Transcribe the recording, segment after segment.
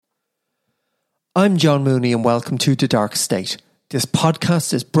I'm John Mooney and welcome to The Dark State. This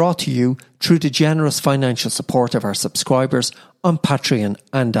podcast is brought to you through the generous financial support of our subscribers on Patreon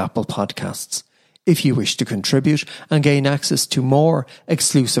and Apple Podcasts. If you wish to contribute and gain access to more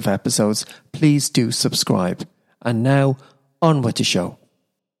exclusive episodes, please do subscribe. And now, on with the show.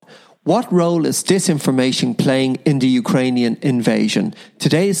 What role is disinformation playing in the Ukrainian invasion?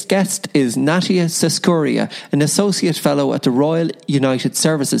 Today's guest is Natia Seskuria, an Associate Fellow at the Royal United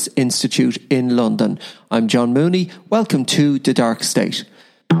Services Institute in London. I'm John Mooney. Welcome to The Dark State.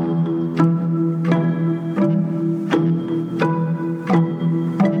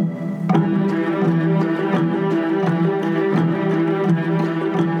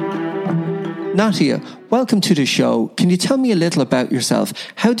 Natia, welcome to the show. Can you tell me a little about yourself?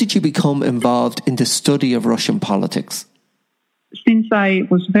 How did you become involved in the study of Russian politics? Since I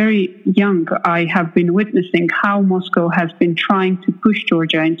was very young, I have been witnessing how Moscow has been trying to push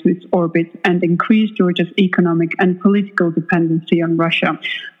Georgia into its orbit and increase Georgia's economic and political dependency on Russia.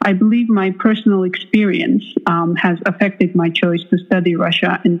 I believe my personal experience has affected my choice to study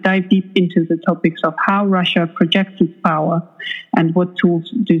Russia and dive deep into the topics of how Russia projects its power and what tools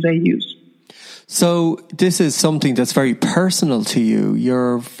do they use. So this is something that's very personal to you.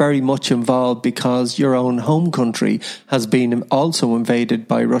 You're very much involved because your own home country has been also invaded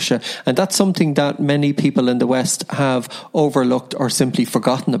by Russia. And that's something that many people in the West have overlooked or simply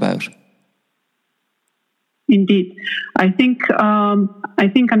forgotten about. Indeed. I think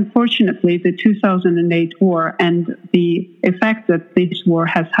unfortunately the 2008 war and the effect that this war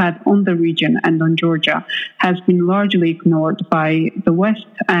has had on the region and on Georgia has been largely ignored by the West.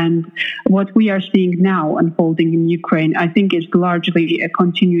 And what we are seeing now unfolding in Ukraine, I think, is largely a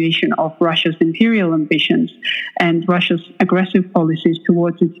continuation of Russia's imperial ambitions and Russia's aggressive policies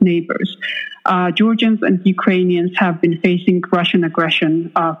towards its neighbors. Georgians and Ukrainians have been facing Russian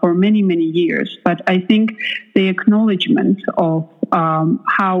aggression for many, many years, but I think the acknowledgement of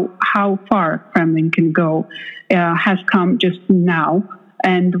how far Kremlin can go has come just now.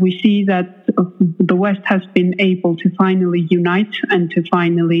 And we see that the West has been able to finally unite and to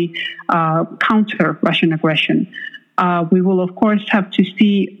finally counter Russian aggression. We will, of course, have to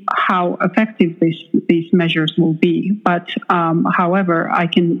see how effective these measures will be. But, however, I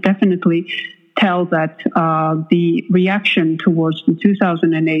can definitely tell that the reaction towards the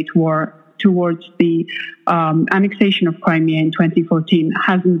 2008 war, towards the annexation of Crimea in 2014,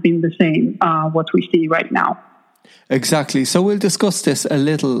 hasn't been the same, what we see right now. Exactly. So we'll discuss this a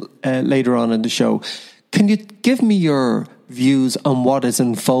little later on in the show. Can you give me your views on what is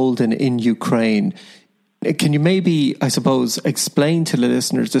unfolding in Ukraine? Can you maybe, I suppose, explain to the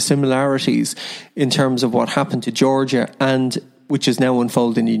listeners the similarities in terms of what happened to Georgia and which is now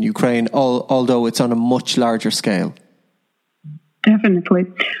unfolding in Ukraine, although it's on a much larger scale? Definitely.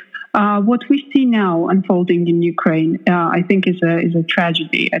 What we see now unfolding in Ukraine, I think, is a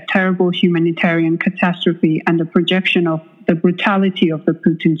tragedy, a terrible humanitarian catastrophe, and a projection of the brutality of the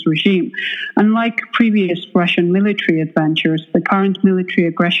Putin's regime. Unlike previous Russian military adventures, the current military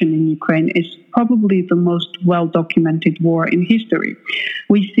aggression in Ukraine is probably the most well-documented war in history.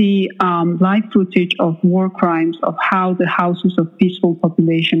 We see live footage of war crimes, of how the houses of peaceful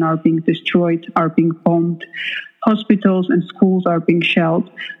population are being destroyed, are being bombed, hospitals and schools are being shelled,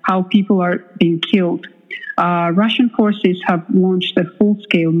 how people are being killed. Russian forces have launched a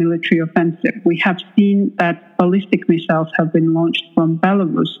full-scale military offensive. We have seen that ballistic missiles have been launched from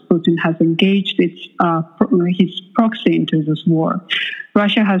Belarus. Putin has engaged his proxy into this war.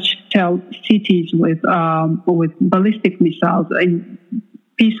 Russia has shelled cities with ballistic missiles in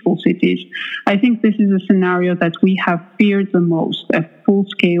peaceful cities. I think this is a scenario that we have feared the most, a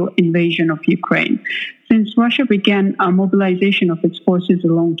full-scale invasion of Ukraine. Since Russia began a mobilization of its forces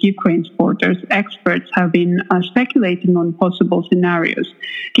along Ukraine's borders, experts have been speculating on possible scenarios.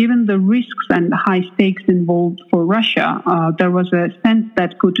 Given the risks and high stakes involved for Russia, there was a sense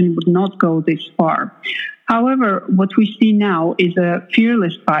that Putin would not go this far. However, what we see now is a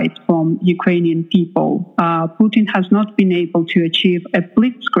fearless fight from Ukrainian people. Putin has not been able to achieve a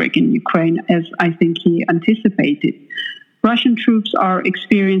blitzkrieg in Ukraine as I think he anticipated. Russian troops are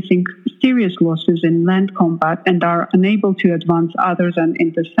experiencing serious losses in land combat and are unable to advance other than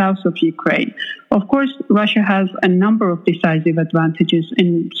in the south of Ukraine. Of course, Russia has a number of decisive advantages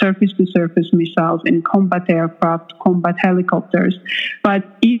in surface-to-surface missiles, in combat aircraft, combat helicopters. But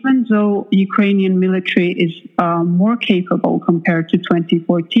even though Ukrainian military is more capable compared to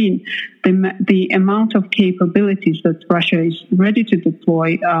 2014, the amount of capabilities that Russia is ready to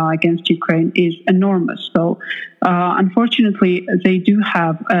deploy against Ukraine is enormous. So, unfortunately, unfortunately, they do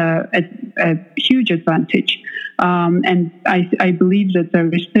have a huge advantage. And I believe that there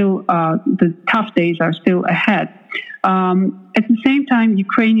is still, the tough days are still ahead. At the same time,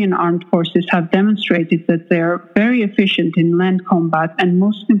 Ukrainian armed forces have demonstrated that they're very efficient in land combat, and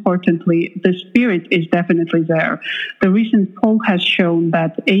most importantly, the spirit is definitely there. The recent poll has shown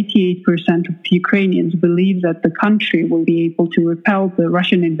that 88% of Ukrainians believe that the country will be able to repel the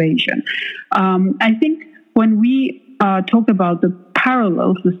Russian invasion. I think when we talk about the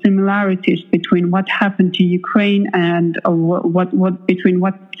parallels, the similarities between what happened to Ukraine and between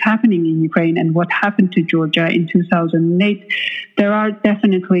what's happening in Ukraine and what happened to Georgia in 2008, there are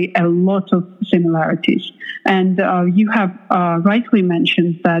definitely a lot of similarities. And you have rightly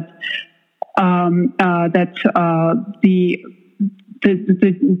mentioned that the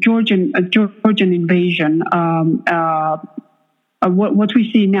Georgian invasion. What we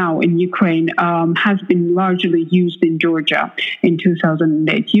see now in Ukraine has been largely used in Georgia in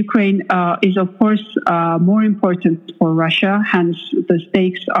 2008. Ukraine is, of course, more important for Russia. Hence, the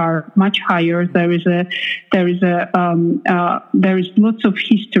stakes are much higher. There is lots of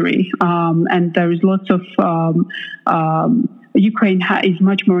history, and there is lots of. Ukraine is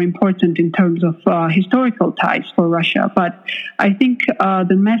much more important in terms of historical ties for Russia. But I think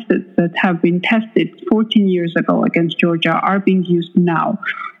the methods that have been tested 14 years ago against Georgia are being used now.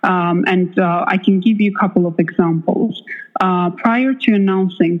 And I can give you a couple of examples. Prior to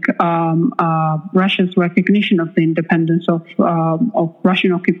announcing Russia's recognition of the independence of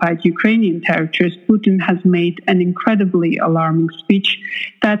Russian-occupied Ukrainian territories, Putin has made an incredibly alarming speech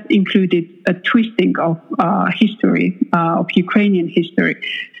that included a twisting of history, of Ukrainian history.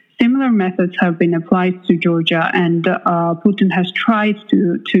 Similar methods have been applied to Georgia, and Putin has tried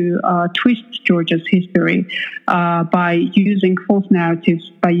to twist Georgia's history by using false narratives,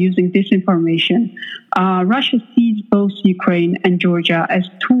 by using disinformation. Russia sees both Ukraine and Georgia as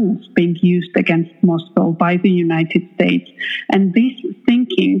tools being used against Moscow by the United States. And this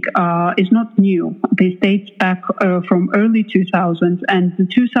thinking is not new. This dates back from early 2000s, and the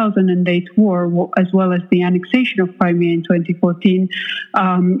 2008 war, as well as the annexation of Crimea in 2014,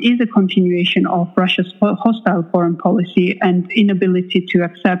 is a continuation of Russia's hostile foreign policy and inability to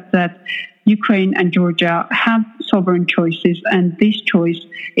accept that Ukraine and Georgia have sovereign choices, and this choice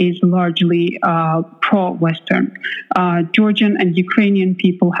is largely pro-Western. Georgian and Ukrainian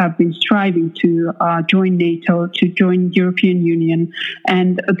people have been striving to join NATO, to join European Union,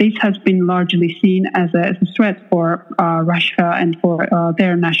 and this has been largely seen as a threat for Russia and for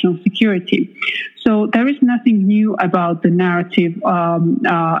their national security. So there is nothing new about the narrative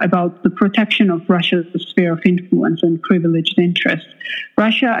about the protection of Russia's sphere of influence and privileged interests.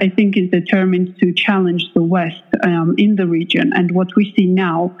 Russia, I think, is determined to challenge the West in the region, and what we see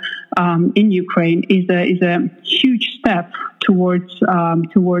now in Ukraine is a huge step towards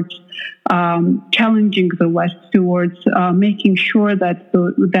challenging the West, towards making sure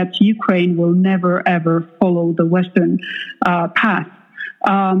that Ukraine will never ever follow the Western path,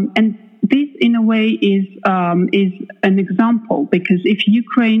 and this, in a way, is an example, because if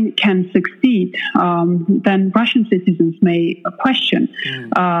Ukraine can succeed, then Russian citizens may question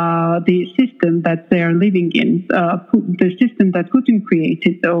the system that they are living in, the system that Putin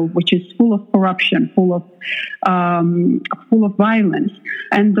created, which is full of corruption, full of violence.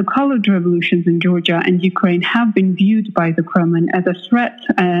 And the colored revolutions in Georgia and Ukraine have been viewed by the Kremlin as a threat,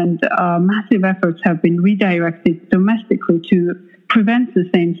 and massive efforts have been redirected domestically to prevent the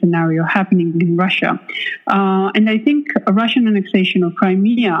same scenario happening in Russia. And I think a Russian annexation of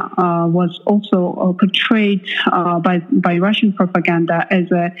Crimea was also portrayed by Russian propaganda as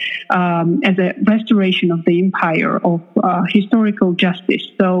a restoration of the empire, of historical justice.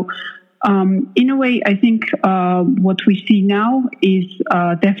 So in a way, I think what we see now is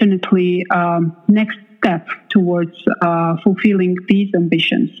definitely next step towards fulfilling these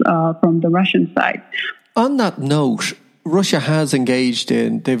ambitions from the Russian side. On that note, Russia has engaged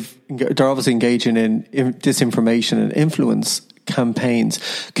they're obviously engaging in disinformation and influence campaigns.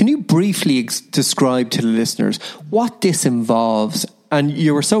 Can you briefly describe to the listeners what this involves? And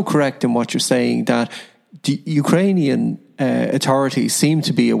you were so correct in what you're saying, that the Ukrainian authorities seem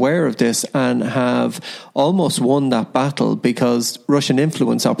to be aware of this and have almost won that battle, because Russian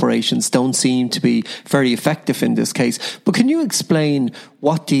influence operations don't seem to be very effective in this case. But can you explain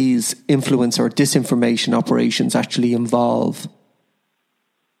what these influence or disinformation operations actually involve?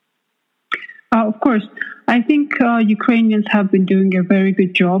 Of course. I think Ukrainians have been doing a very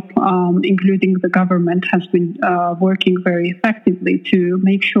good job, including the government has been working very effectively to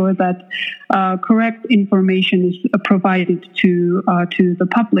make sure that correct information is provided to the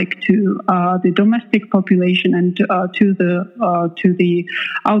public, to the domestic population, and to the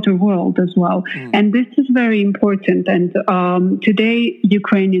outer world as well. And this is very important. And today,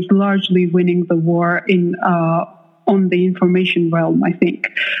 Ukraine is largely winning the war on the information realm, I think.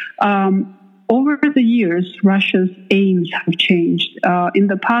 Over the years, Russia's aims have changed. In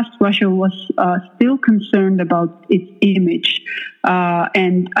the past, Russia was still concerned about its image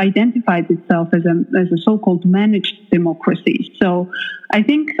and identified itself as a so-called managed democracy. So, I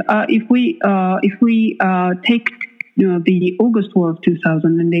think if we take the August War of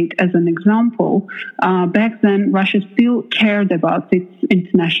 2008 as an example, back then Russia still cared about its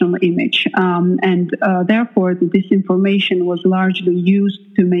international image, and therefore the disinformation was largely used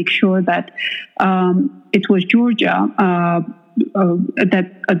to make sure that it was Georgia that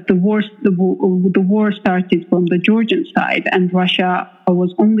the war started from the Georgian side, and Russia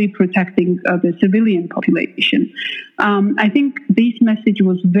was only protecting the civilian population. I think this message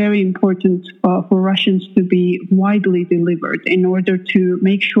was very important for Russians to be widely delivered in order to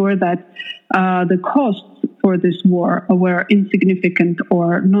make sure that the costs for this war were insignificant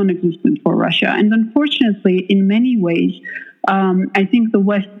or non-existent for Russia. And unfortunately, in many ways, I think the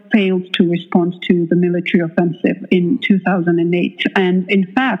West failed to respond to the military offensive in 2008. And in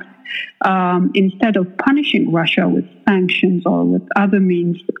fact, instead of punishing Russia with sanctions or with other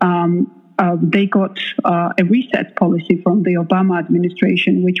means, they got a reset policy from the Obama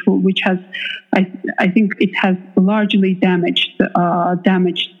administration, which has, I think, it has largely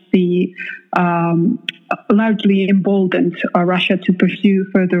largely emboldened Russia to pursue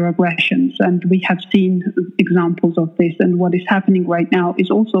further aggressions. And we have seen examples of this. And what is happening right now is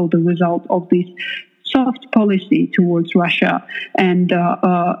also the result of this soft policy towards Russia and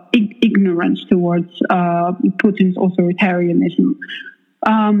ignorance towards Putin's authoritarianism.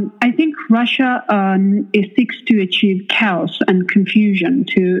 I think Russia seeks to achieve chaos and confusion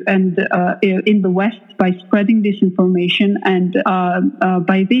in the West by spreading disinformation, and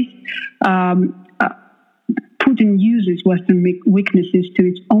by this, Putin uses Western weaknesses to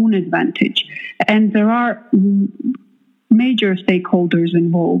its own advantage. And there are major stakeholders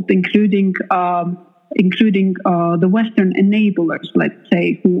involved, including the Western enablers, let's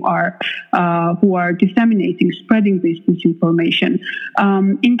say, who are disseminating, spreading this disinformation.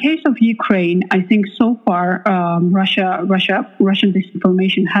 In case of Ukraine, I think so far Russian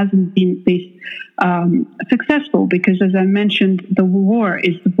disinformation hasn't been this successful because, as I mentioned, the war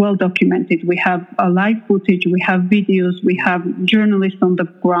is well documented. We have live footage, we have videos, we have journalists on the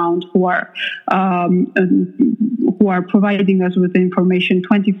ground who are providing us with information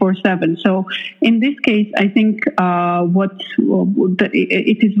 24/7. So, in this case, I think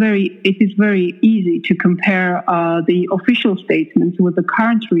it is very easy to compare the official statements with the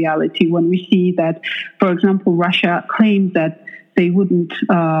current reality when we see that, for example, Russia claims that they wouldn't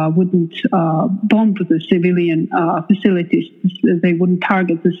bomb the civilian facilities. They wouldn't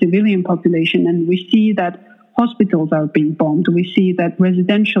target the civilian population, and we see that hospitals are being bombed. We see that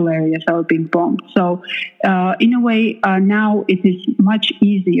residential areas are being bombed. So, in a way, now it is much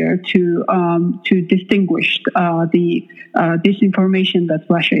easier to distinguish the disinformation that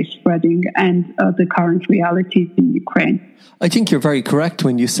Russia is spreading and the current reality in Ukraine. I think you're very correct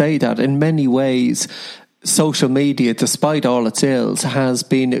when you say that. In many ways, social media, despite all its ills, has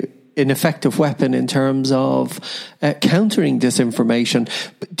been an effective weapon in terms of countering disinformation.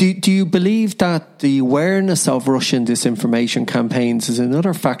 Do you believe that the awareness of Russian disinformation campaigns is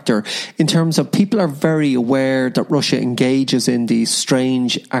another factor in terms of people are very aware that Russia engages in these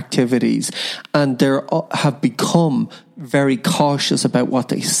strange activities and they have become very cautious about what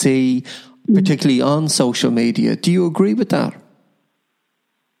they see, particularly on social media? Do you agree with that?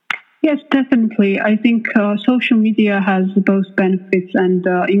 Yes, definitely. I think social media has both benefits and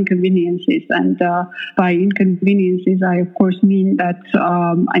inconveniences. And by inconveniences, I of course mean that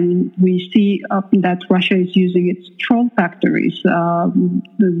we see that Russia is using its troll factories.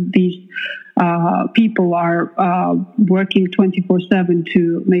 These people are working 24/7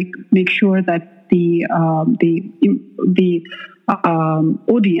 to make sure that the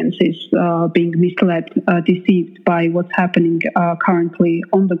audience is being misled, deceived by what's happening currently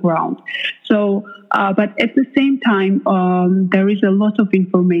on the ground. So, but at the same time, there is a lot of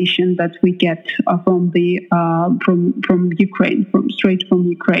information that we get from Ukraine, straight from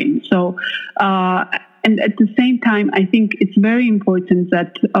Ukraine. So, And at the same time, I think it's very important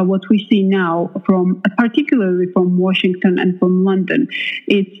that what we see now, particularly from Washington and from London,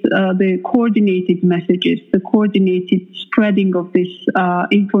 it's the coordinated messages, the coordinated spreading of this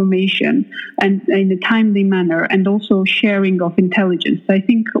information and in a timely manner, and also sharing of intelligence. I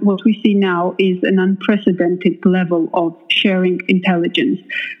think what we see now is an unprecedented level of sharing intelligence,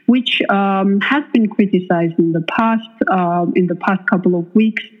 which has been criticized in the past couple of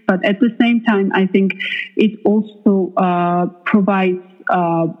weeks. But at the same time, I think it also provides.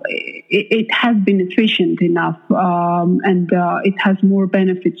 It has been efficient enough, and it has more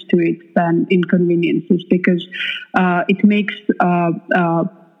benefits to it than inconveniences, because it makes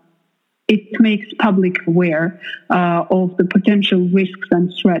public aware of the potential risks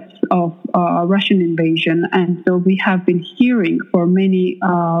and threats of Russian invasion. And so we have been hearing for many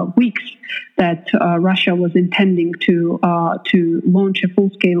weeks that Russia was intending to launch a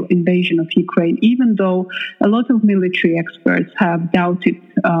full-scale invasion of Ukraine, even though a lot of military experts have doubted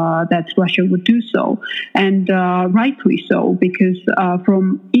that Russia would do so, and rightly so, because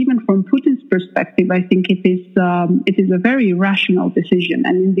from Putin's perspective, I think it is a very rational decision,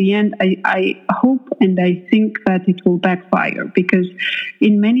 and in the end, I hope and I think that it will backfire, because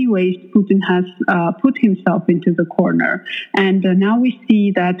in many ways Putin has put himself into the corner, and now we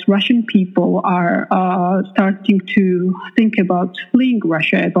see that Russian people are starting to think about fleeing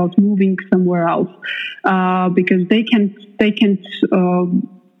Russia, about moving somewhere else, because they can't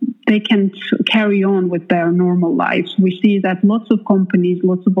carry on with their normal lives. We see that lots of companies,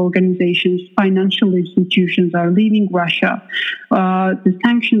 lots of organizations, financial institutions are leaving Russia. The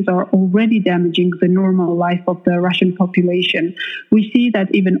sanctions are already damaging the normal life of the Russian population. We see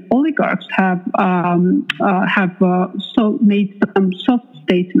that even oligarchs have made some soft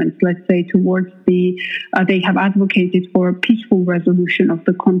statements, let's say, towards they have advocated for a peaceful resolution of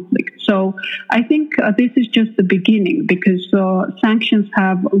the conflict. So I think this is just the beginning, because sanctions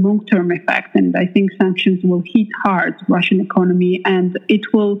have long-term effect, and I think sanctions will hit hard Russian economy, and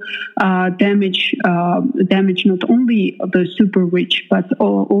it will damage not only the super rich, but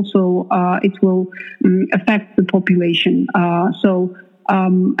also it will affect the population. So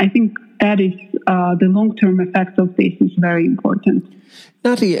I think that is the long-term effect of this is very important.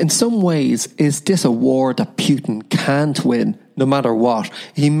 Natia, in some ways, is this a war that Putin can't win, no matter what?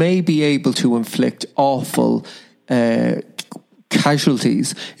 He may be able to inflict awful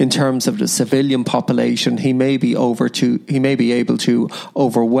casualties in terms of the civilian population. He may be able to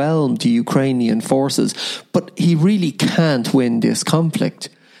overwhelm the Ukrainian forces, but he really can't win this conflict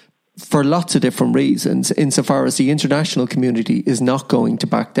for lots of different reasons, insofar as the international community is not going to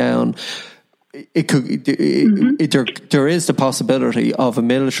back down. There is the possibility of a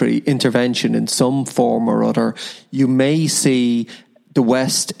military intervention in some form or other. You may see the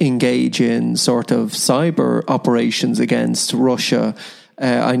West engage in sort of cyber operations against Russia.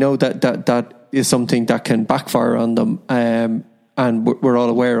 I know that is something that can backfire on them, and we're all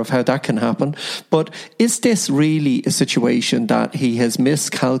aware of how that can happen. But is this really a situation that he has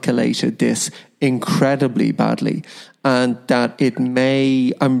miscalculated this incredibly badly, and that it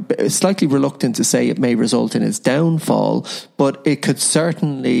may, I'm slightly reluctant to say it may result in his downfall, but it could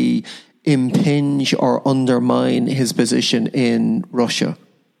certainly impinge or undermine his position in Russia?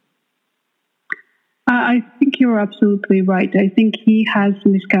 I think you're absolutely right. I think he has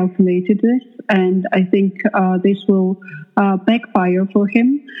miscalculated this, and I think this will backfire for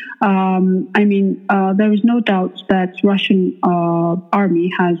him. There is no doubt that Russian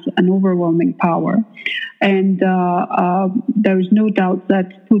army has an overwhelming power, and there is no doubt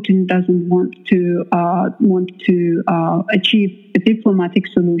that Putin doesn't want to achieve a diplomatic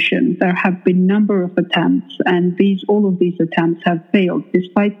solution. There have been a number of attempts, and all of these attempts have failed,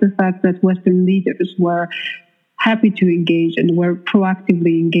 despite the fact that Western leaders were happy to engage and were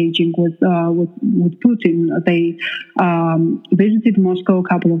proactively engaging with Putin. They visited Moscow a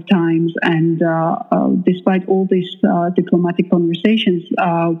couple of times, and despite all these diplomatic conversations,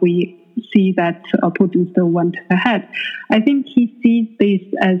 we see that Putin still went ahead. I think he sees this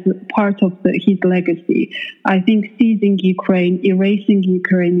as part of his legacy. I think seizing Ukraine, erasing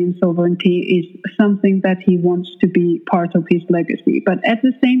Ukrainian sovereignty is something that he wants to be part of his legacy. But at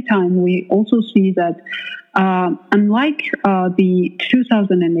the same time, we also see that unlike the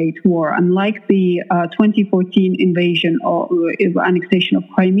 2008 war, unlike the 2014 invasion or annexation of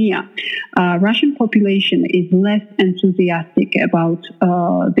Crimea, Russian population is less enthusiastic about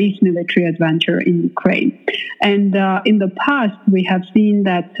this military adventure in Ukraine. And in the past, we have seen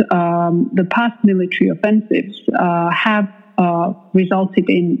that the past military offensives have resulted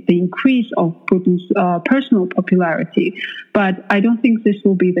in the increase of Putin's personal popularity. But I don't think this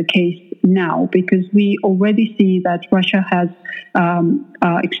will be the case now, because we already see that Russia has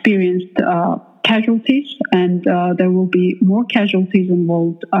experienced casualties, and there will be more casualties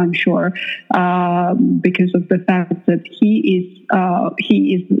involved, I'm sure, because of the fact that he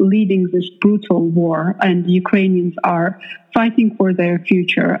is leading this brutal war, and Ukrainians are fighting for their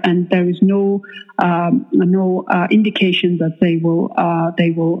future, and there is no indication that they will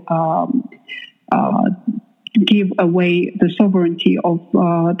give away the sovereignty of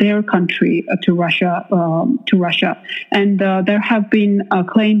their country to Russia. And there have been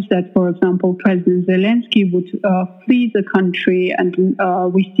claims that, for example, President Zelensky would flee the country, and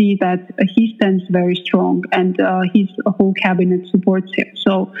we see that he stands very strong, and his whole cabinet supports him.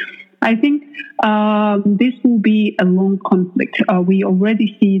 So I think this will be a long conflict. We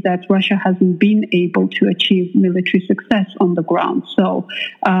already see that Russia hasn't been able to achieve military success on the ground. So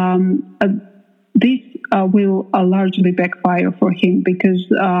this will largely backfire for him, because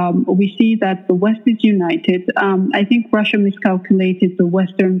we see that the West is united. I think Russia miscalculated the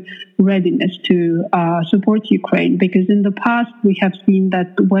Western readiness to support Ukraine, because in the past we have seen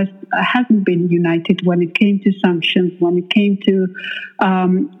that the West hasn't been united when it came to sanctions, when it came to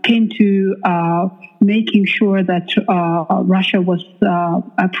making sure that Russia was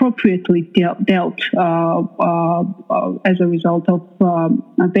appropriately dealt as a result of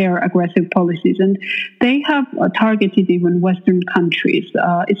their aggressive policies. And they have targeted even Western countries.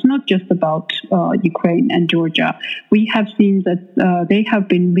 It's not just about Ukraine and Georgia. We have seen that they have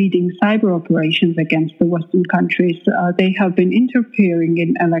been leading cyber operations against the Western countries. They have been interfering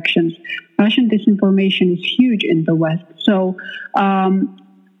in elections. Russian disinformation is huge in the West. So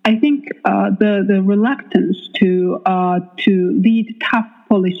I think the reluctance to lead tough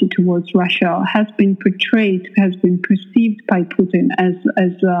policy towards Russia has been perceived by Putin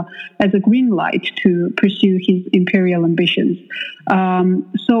as a green light to pursue his imperial ambitions.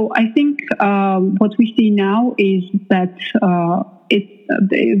 So I think what we see now is that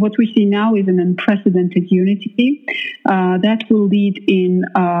what we see now is an unprecedented unity that will lead in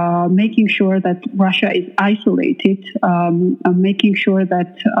making sure that Russia is isolated, making sure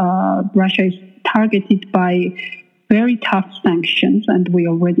that Russia is targeted by very tough sanctions, and we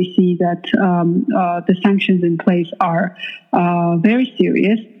already see that the sanctions in place are very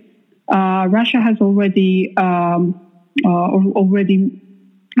serious. Russia has already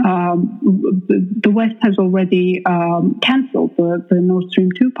the West has already cancelled the Nord Stream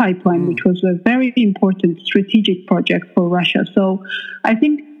 2 pipeline, which was a very important strategic project for Russia. So I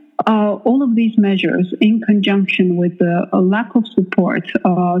think all of these measures, in conjunction with the lack of support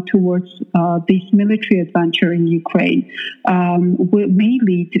towards this military adventure in Ukraine, may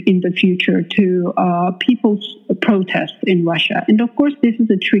lead in the future to people's protest in Russia. And of course, this is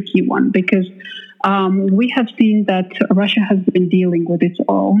a tricky one, because we have seen that Russia has been dealing with its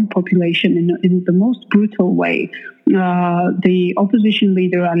own population in the most brutal way. The opposition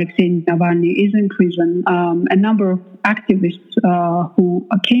leader, Alexei Navalny, is in prison. A number of activists who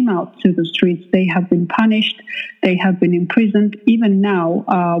came out to the streets, they have been punished. They have been imprisoned. Even now,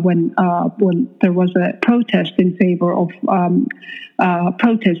 when there was a protest in favor of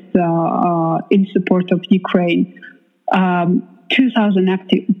in support of Ukraine, 2,000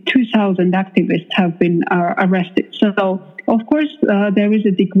 activists have been arrested. So, of course, there is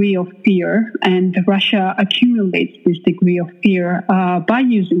a degree of fear, and Russia accumulates this degree of fear by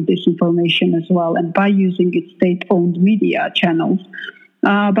using disinformation as well, and by using its state-owned media channels.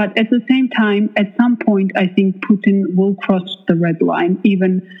 But at the same time, at some point, I think Putin will cross the red line,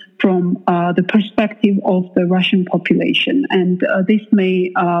 even from the perspective of the Russian population, and this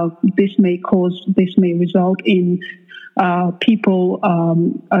may result in people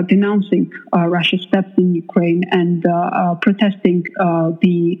denouncing Russia's steps in Ukraine and protesting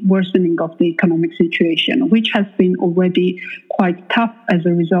the worsening of the economic situation, which has been already quite tough as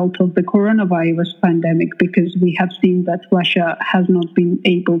a result of the coronavirus pandemic, because we have seen that Russia has not been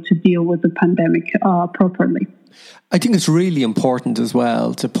able to deal with the pandemic properly. I think it's really important as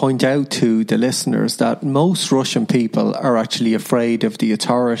well to point out to the listeners that most Russian people are actually afraid of the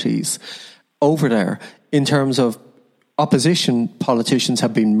authorities over there. In terms of opposition politicians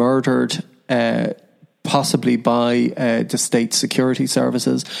have been murdered, possibly by the state security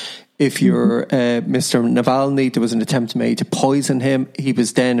services. If you're Mr. Navalny, there was an attempt made to poison him. He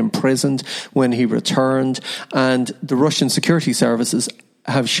was then imprisoned when he returned, and the Russian security services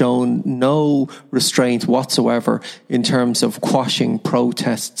have shown no restraint whatsoever in terms of quashing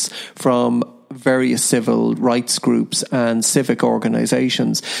protests from various civil rights groups and civic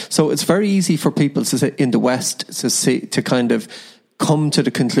organizations. So it's very easy for people in the West to kind of come to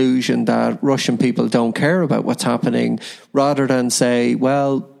the conclusion that Russian people don't care about what's happening, rather than say,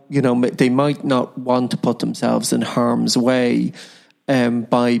 well, they might not want to put themselves in harm's way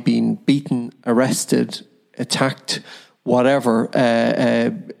by being beaten, arrested, attacked, whatever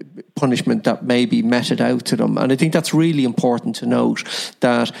punishment that may be meted out to them. And I think that's really important to note,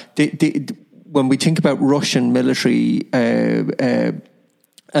 that when we think about Russian military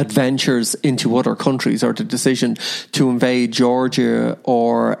adventures into other countries, or the decision to invade Georgia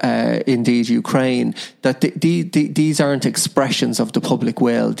or indeed Ukraine, that these aren't expressions of the public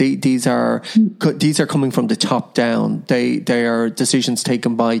will. These are coming from the top down. They are decisions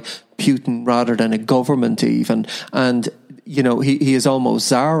taken by Putin rather than a government even. And he is almost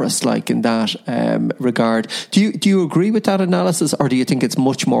Tsarist-like in that regard. Do you agree with that analysis, or do you think it's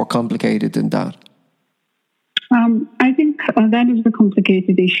much more complicated than that? I think that is a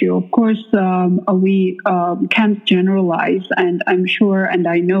complicated issue. Of course, we can't generalize, and I'm sure, and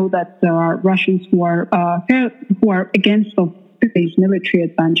I know that there are Russians who are against these military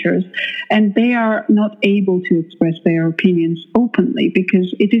adventures, and they are not able to express their opinions openly,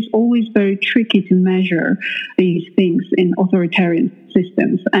 because it is always very tricky to measure these things in authoritarian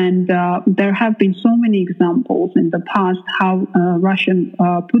systems. And there have been so many examples in the past how Russian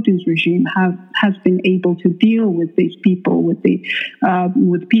Putin's regime has been able to deal with these people, with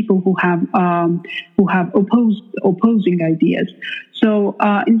people who have opposing ideas. So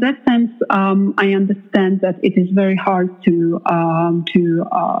in that sense, I understand that it is very hard to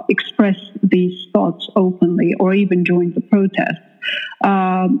express these thoughts openly or even join the protests.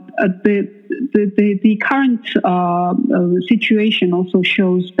 The current situation also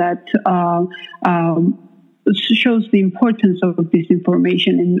shows that shows the importance of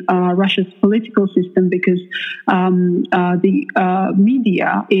disinformation in Russia's political system, because the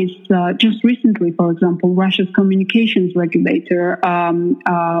media is just recently, for example, Russia's communications regulator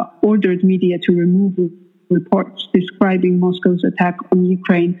ordered media to remove reports describing Moscow's attack on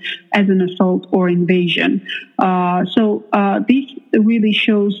Ukraine as an assault or invasion. So this really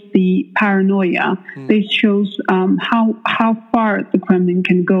shows the paranoia. This shows how far the Kremlin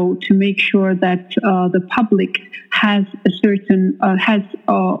can go to make sure that the public has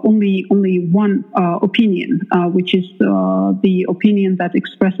only one opinion, which is the opinion that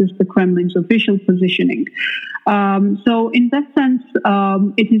expresses the Kremlin's official positioning. So in that sense,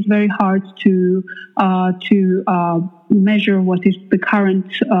 it is very hard to measure what is the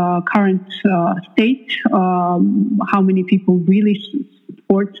current state, how many people really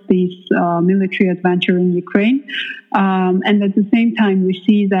support this military adventure in Ukraine. And at the same time, we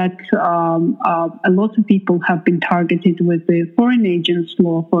see that a lot of people have been targeted with the foreign agents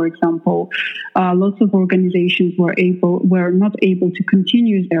law, for example. Lots of organizations were not able to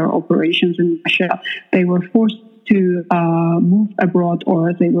continue their operations in Russia. They were forced to move abroad,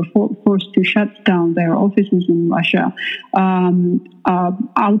 or they were forced to shut down their offices in Russia.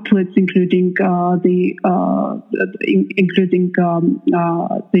 Outlets including the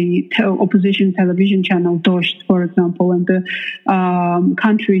opposition television channel Dozhd, for example, and the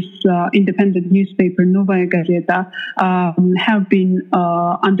country's independent newspaper Novaya Gazeta have been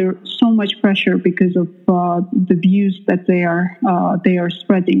under so much pressure because of the views that they are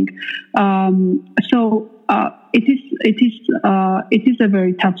spreading. It is a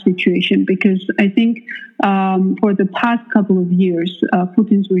very tough situation, because I think for the past couple of years,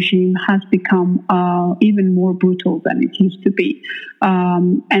 Putin's regime has become even more brutal than it used to be.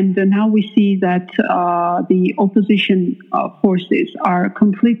 And now we see that the opposition forces are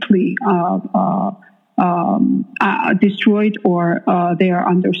completely destroyed, or they are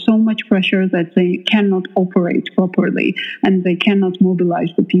under so much pressure that they cannot operate properly, and they cannot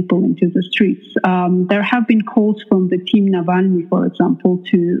mobilize the people into the streets. There have been calls from the Team Navalny, for example,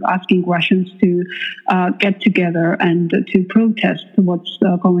 to asking Russians to get together and to protest what's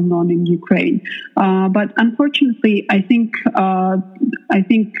going on in Ukraine. But unfortunately, I think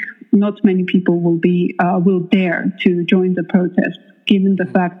not many people will dare to join the protest, given the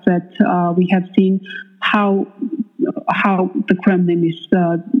fact that we have seen how the Kremlin is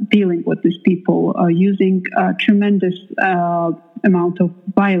dealing with these people, using tremendous amount of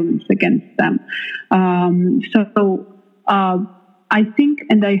violence against them. I think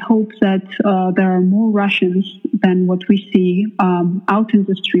and I hope that there are more Russians than what we see out in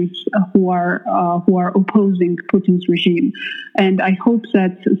the streets who are opposing Putin's regime, and I hope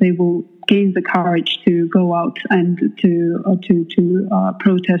that they will gain the courage to go out and to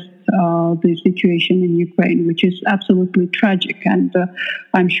protest the situation in Ukraine, which is absolutely tragic. And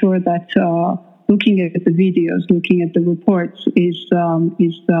I'm sure that looking at the videos, looking at the reports, is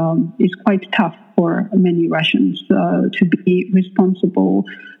quite tough for many Russians to be responsible,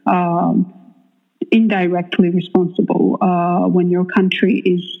 indirectly responsible, when your country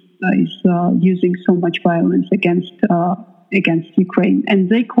is using so much violence against Ukraine. And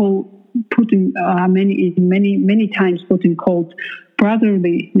they call Putin many times Putin called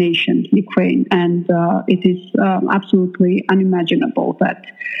brotherly nation Ukraine, and it is absolutely unimaginable that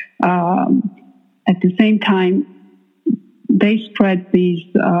at the same time they spread these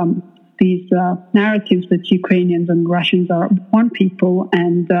narratives that Ukrainians and Russians are one people,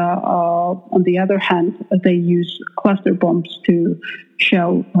 and on the other hand they use cluster bombs to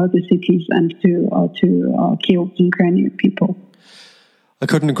shell the cities and to kill Ukrainian people. I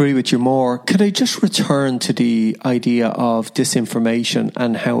couldn't agree with you more. Could I just return to the idea of disinformation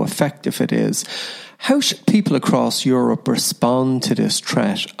and how effective it is? How should people across Europe respond to this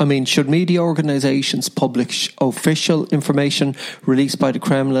threat? I mean, should media organisations publish official information released by the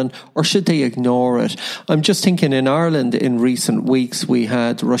Kremlin, or should they ignore it? I'm just thinking in Ireland in recent weeks, we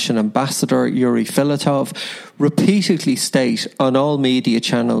had Russian Ambassador Yuri Filatov repeatedly state on all media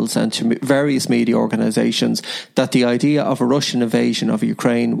channels and to various media organisations that the idea of a Russian invasion of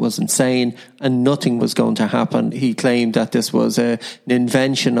Ukraine was insane and nothing was going to happen. He claimed that this was an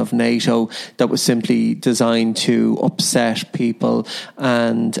invention of NATO that was simply designed to upset people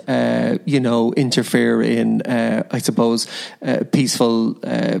and, interfere in,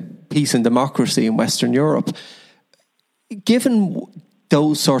 peace and democracy in Western Europe. Given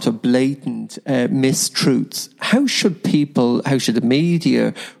those sort of blatant mistruths, how should the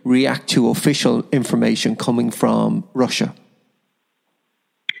media react to official information coming from Russia?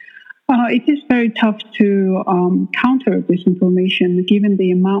 It is very tough to counter this information, given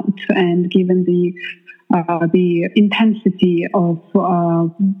the amount and given the intensity of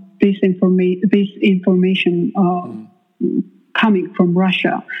this information coming from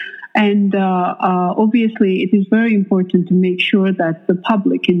Russia. And obviously, it is very important to make sure that the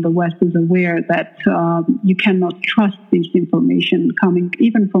public in the West is aware that you cannot trust this information coming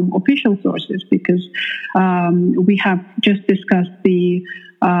even from official sources, because we have just discussed the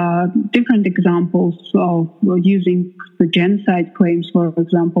different examples of using the genocide claims, for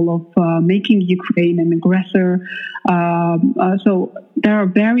example, of making Ukraine an aggressor. So there are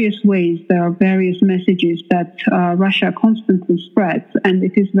various ways, there are various messages that Russia constantly spreads, and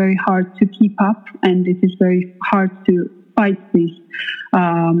it is very hard to keep up, and it is very hard to fight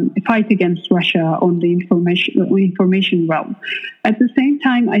against Russia on the information realm. At the same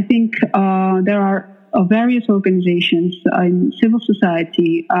time, I think there are various organizations in civil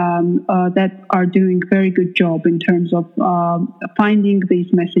society that are doing a very good job in terms of finding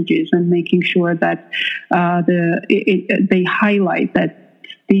these messages and making sure that they highlight that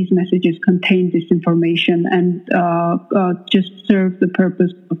these messages contain disinformation and just serve the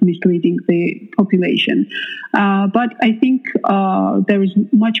purpose of misleading the population. But I think there is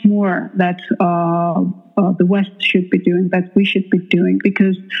much more that the West should be doing, that we should be doing,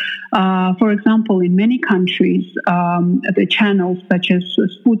 because, for example, in many countries, the channels such as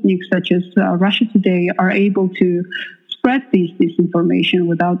Sputnik, such as Russia Today, are able to spread this disinformation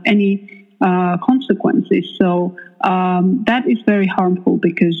without any consequences. So that is very harmful,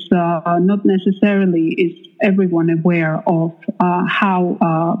 because not necessarily is everyone aware of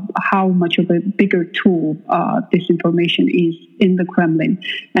how much of a bigger tool disinformation is in the Kremlin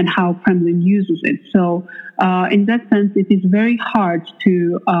and how Kremlin uses it. So in that sense, it is very hard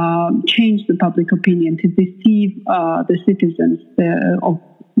to change the public opinion, to deceive the citizens of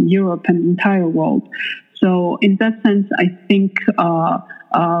Europe and the entire world. So in that sense, I think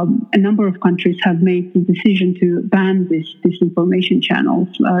a number of countries have made the decision to ban these disinformation channels,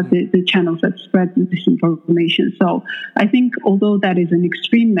 the channels that spread the disinformation. So I think although that is an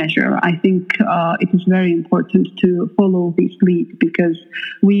extreme measure, I think it is very important to follow this lead, because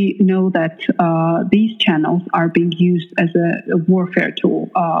we know that these channels are being used as a warfare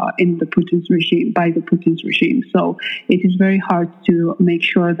tool in the Putin's regime, by the Putin's regime. So it is very hard to make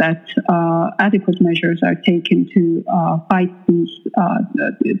sure that adequate measures are taken to fight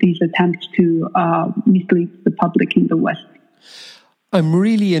these attempts to mislead the public in the West. I'm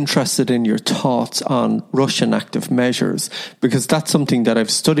really interested in your thoughts on Russian active measures, because that's something that I've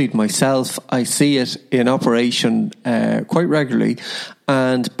studied myself. I see it in operation quite regularly,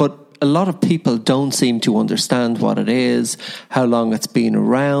 but a lot of people don't seem to understand what it is, how long it's been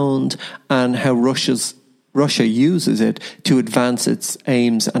around, and how Russia uses it to advance its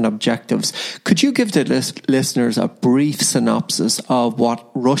aims and objectives. Could you give the listeners a brief synopsis of what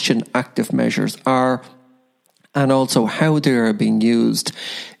Russian active measures are, and also how they are being used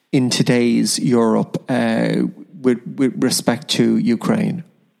in today's Europe with respect to Ukraine?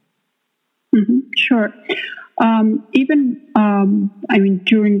 Mm-hmm, sure. Even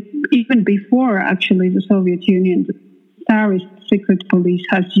before actually the Soviet Union, the Tsarist secret police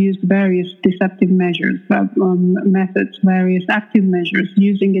has used various deceptive measures, methods, various active measures,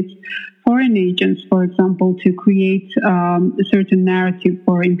 using its foreign agents, for example, to create a certain narrative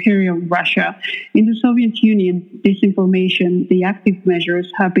for Imperial Russia. In the Soviet Union, disinformation, the active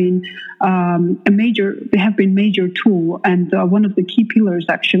measures have been major tool, and one of the key pillars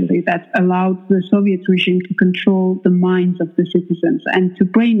actually that allowed the Soviet regime to control the minds of the citizens and to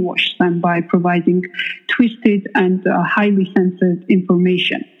brainwash them by providing twisted and highly censored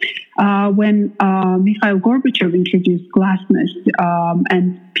information. When Mikhail Gorbachev introduced glasnost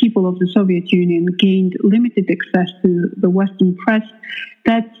and people of the Soviet Union gained limited access to the Western press,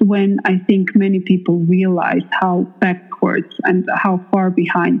 that's when I think many people realized how backwards and how far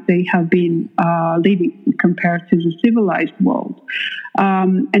behind they have been living compared to the civilized world.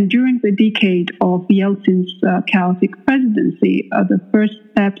 And during the decade of Yeltsin's chaotic presidency, the first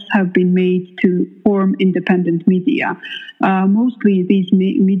steps have been made to form independent media. Mostly these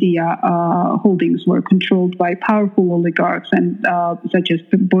media holdings were controlled by powerful oligarchs and such as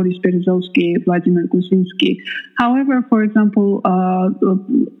Boris Berezovsky, Vladimir Gusinsky. However, for example,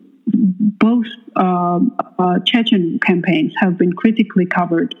 both Chechen campaigns have been critically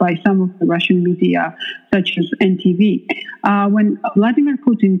covered by some of the Russian media, such as NTV. When Vladimir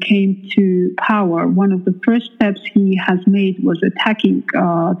Putin came to power, one of the first steps he has made was attacking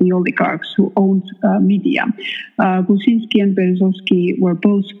the oligarchs who owned media. Gusinsky and Berezovsky were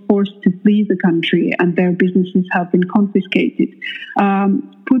both forced to flee the country, and their businesses have been confiscated.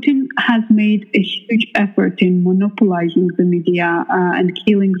 Putin has made a huge effort in monopolizing the media and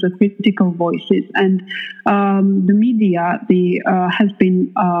killing the critical voices. And the media has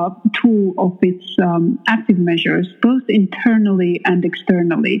been a tool of its active measures, both internally and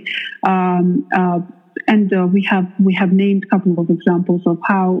externally. And we have named a couple of examples of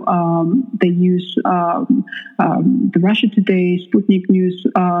how they use the Russia Today, Sputnik News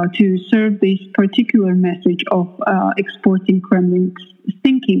to serve this particular message of exporting Kremlin's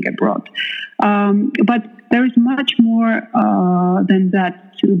thinking abroad. But there is much more than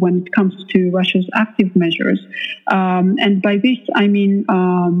that when it comes to Russia's active measures. And by this, I mean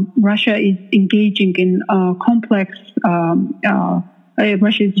Russia is engaging in complex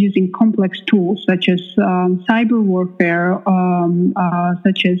Russia is using complex tools such as cyber warfare,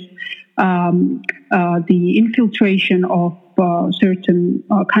 such as the infiltration of certain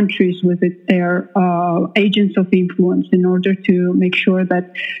countries with their agents of influence in order to make sure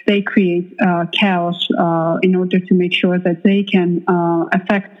that they create chaos, in order to make sure that they can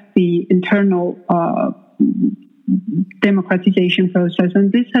affect the internal democratization process.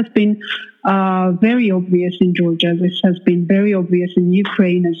 And this has been very obvious in Georgia. This has been very obvious in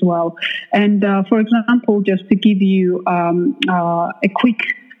Ukraine as well. And for example, just to give you a quick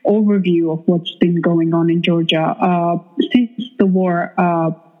overview of what's been going on in Georgia, since the war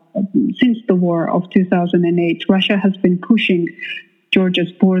of 2008, Russia has been pushing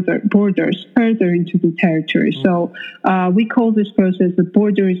Georgia's borders further into the territory. So we call this process the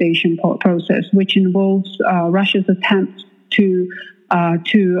borderization process, which involves Russia's attempt to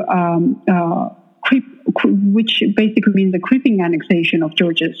creep, which basically means the creeping annexation of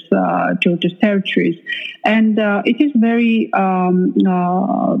Georgia's territories, and it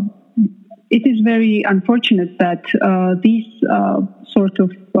is very unfortunate that these sort of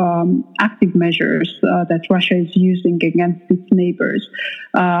active measures that Russia is using against its neighbors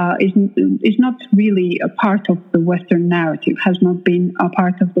is not really a part of the Western narrative, has not been a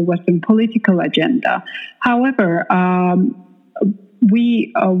part of the Western political agenda. However,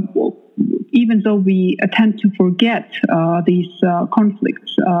 even though we tend to forget these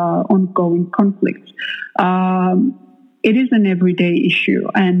ongoing conflicts, it is an everyday issue,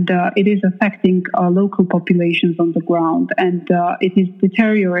 and it is affecting local populations on the ground, and it is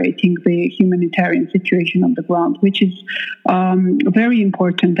deteriorating the humanitarian situation on the ground, which is very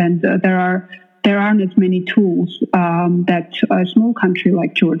important. And there are there aren't as many tools that a small country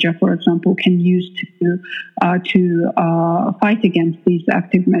like Georgia, for example, can use to fight against these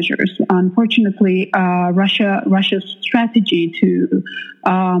active measures. Unfortunately, Russia's strategy to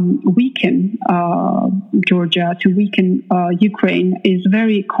weaken Georgia, to weaken Ukraine, is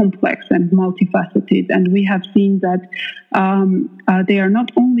very complex and multifaceted, and we have seen that they are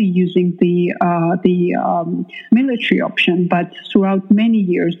not only using the military option, but throughout many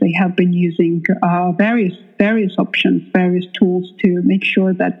years they have been using various options, various tools to make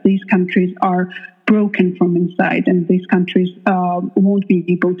sure that these countries are broken from inside, and these countries won't be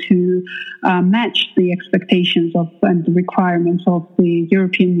able to match the expectations of and the requirements of the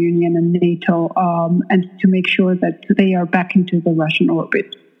European Union and NATO, and to make sure that they are back into the Russian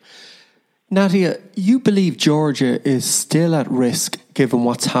orbit. Natia, you believe Georgia is still at risk given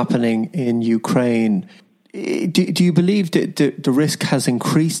what's happening in Ukraine. Do you believe that the risk has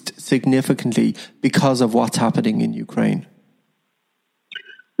increased significantly because of what's happening in Ukraine?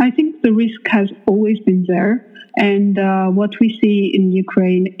 I think the risk has always been there, and what we see in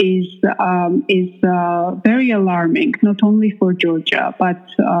Ukraine is very alarming, not only for Georgia but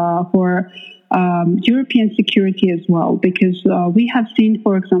for European security as well, because we have seen,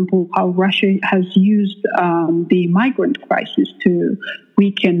 for example, how Russia has used the migrant crisis to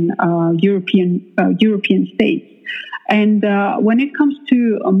weaken European states. And when it comes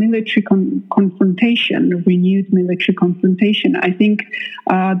to a military confrontation, renewed military confrontation, I think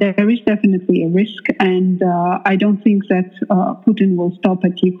there is definitely a risk, and I don't think that Putin will stop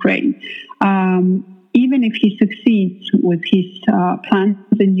at Ukraine. Even if he succeeds with his plans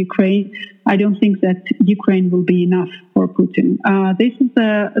in Ukraine, I don't think that Ukraine will be enough for Putin.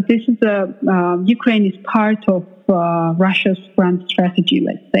 Ukraine is part of Russia's grand strategy,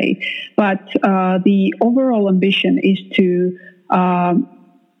 let's say, but the overall ambition is to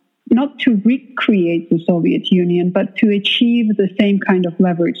not to recreate the Soviet Union, but to achieve the same kind of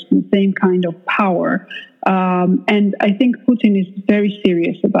leverage, the same kind of power. And I think Putin is very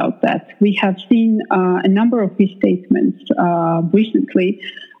serious about that. We have seen a number of his statements recently,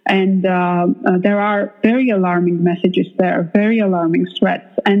 and there are very alarming messages there, very alarming threats.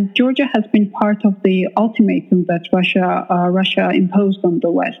 And Georgia has been part of the ultimatum that Russia imposed on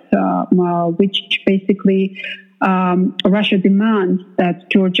the West, which basically Russia demands that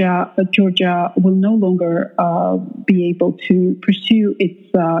Georgia will no longer be able to pursue its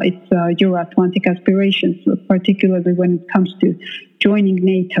Euro-Atlantic aspirations, particularly when it comes to joining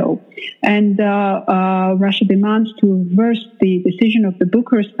NATO. And Russia demands to reverse the decision of the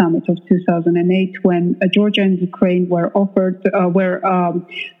Bucharest Summit of 2008, when Georgia and Ukraine were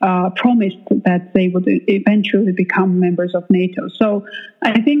promised that they would eventually become members of NATO. So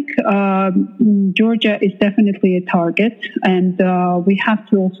I think Georgia is definitely a target, and we have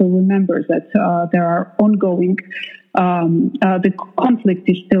to also remember that there are ongoing. The conflict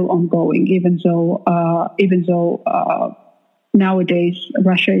is still ongoing, even though nowadays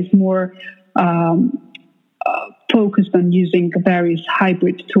Russia is more focused on using various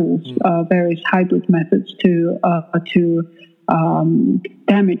hybrid tools, various hybrid methods to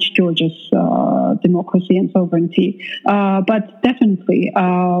damage Georgia's democracy and sovereignty. But definitely,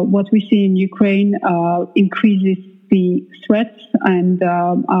 what we see in Ukraine increases the threats, and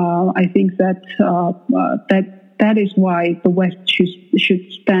I think that that is why the West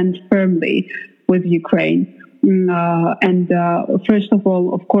should stand firmly with Ukraine. And first of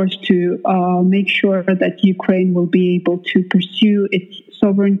all, of course, to make sure that Ukraine will be able to pursue its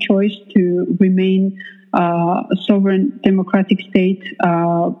sovereign choice to remain a sovereign democratic state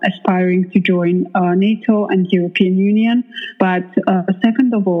aspiring to join NATO and European Union. But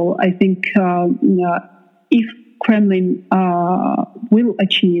second of all, I think if Kremlin will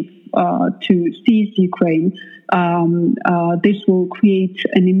achieve to seize Ukraine, this will create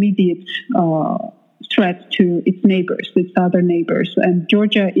an immediate threat to its neighbors, its other neighbors. And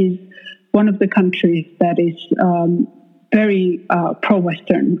Georgia is one of the countries that is very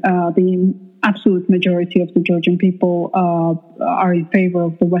pro-Western. The absolute majority of the Georgian people are in favor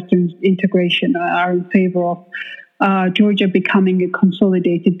of the Western integration, are in favor of Georgia becoming a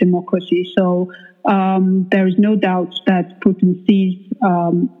consolidated democracy. So there is no doubt that Putin sees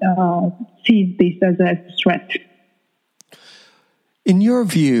this as a threat. In your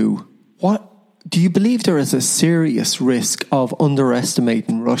view, do you believe there is a serious risk of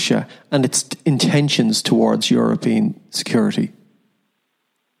underestimating Russia and its intentions towards European security?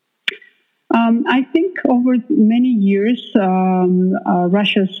 I think over many years,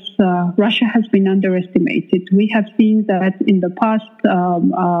 Russia has been underestimated. We have seen that in the past,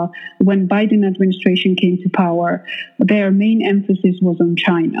 when Biden administration came to power, their main emphasis was on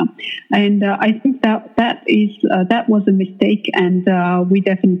China, and I think that was a mistake, and we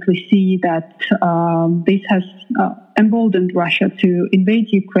definitely see that this has emboldened Russia to invade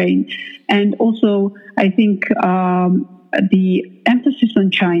Ukraine, and also I think. The emphasis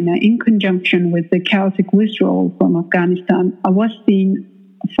on China in conjunction with the chaotic withdrawal from Afghanistan was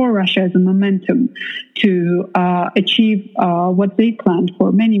seen for Russia as a momentum to achieve what they planned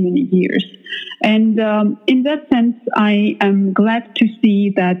for many, many years. And in that sense, I am glad to see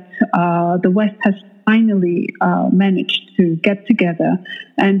that the West has finally managed to get together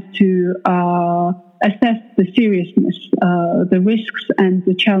and to assess the seriousness, the risks and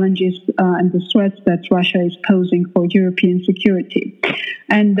the challenges and the threats that Russia is posing for European security.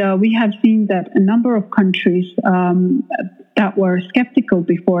 And we have seen that a number of countries that were skeptical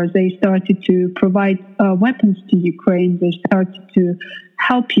before, they started to provide weapons to Ukraine, they started to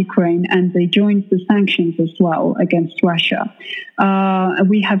help Ukraine, and they joined the sanctions as well against Russia.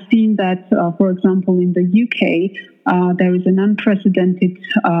 We have seen that, for example, in the UK, there is an unprecedented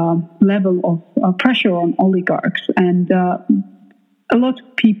level of pressure on oligarchs, and a lot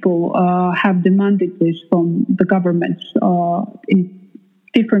of people have demanded this from the governments in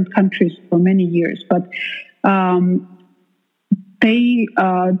different countries for many years, but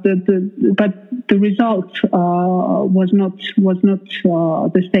the result was not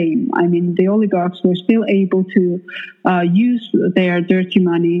the same. I mean, the oligarchs were still able to use their dirty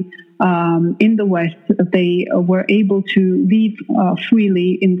money in the West. They were able to live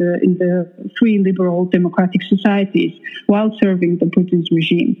freely in the free liberal democratic societies while serving the Putin's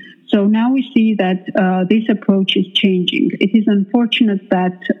regime. So now we see that this approach is changing. It is unfortunate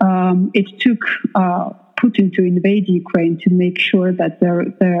that it took Putin to invade Ukraine to make sure that there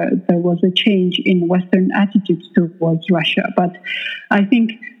was a change in Western attitudes towards Russia. But I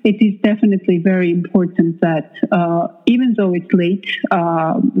think it is definitely very important that even though it's late,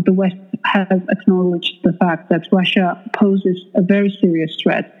 the West has acknowledged the fact that Russia poses a very serious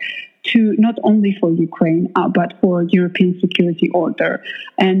threat to not only for Ukraine, but for European security order.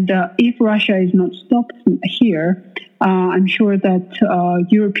 And if Russia is not stopped here, I'm sure that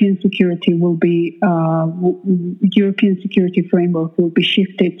European security framework will be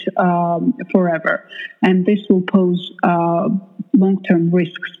shifted forever, and this will pose long-term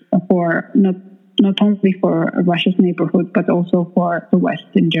risks for not only for Russia's neighborhood, but also for the West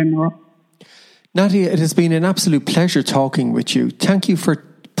in general. Natia, it has been an absolute pleasure talking with you. Thank you for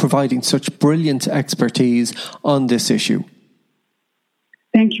providing such brilliant expertise on this issue.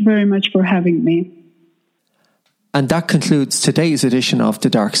 Thank you very much for having me. And that concludes today's edition of The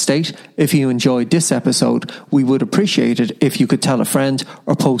Dark State. If you enjoyed this episode, we would appreciate it if you could tell a friend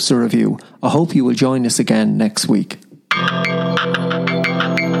or post a review. I hope you will join us again next week.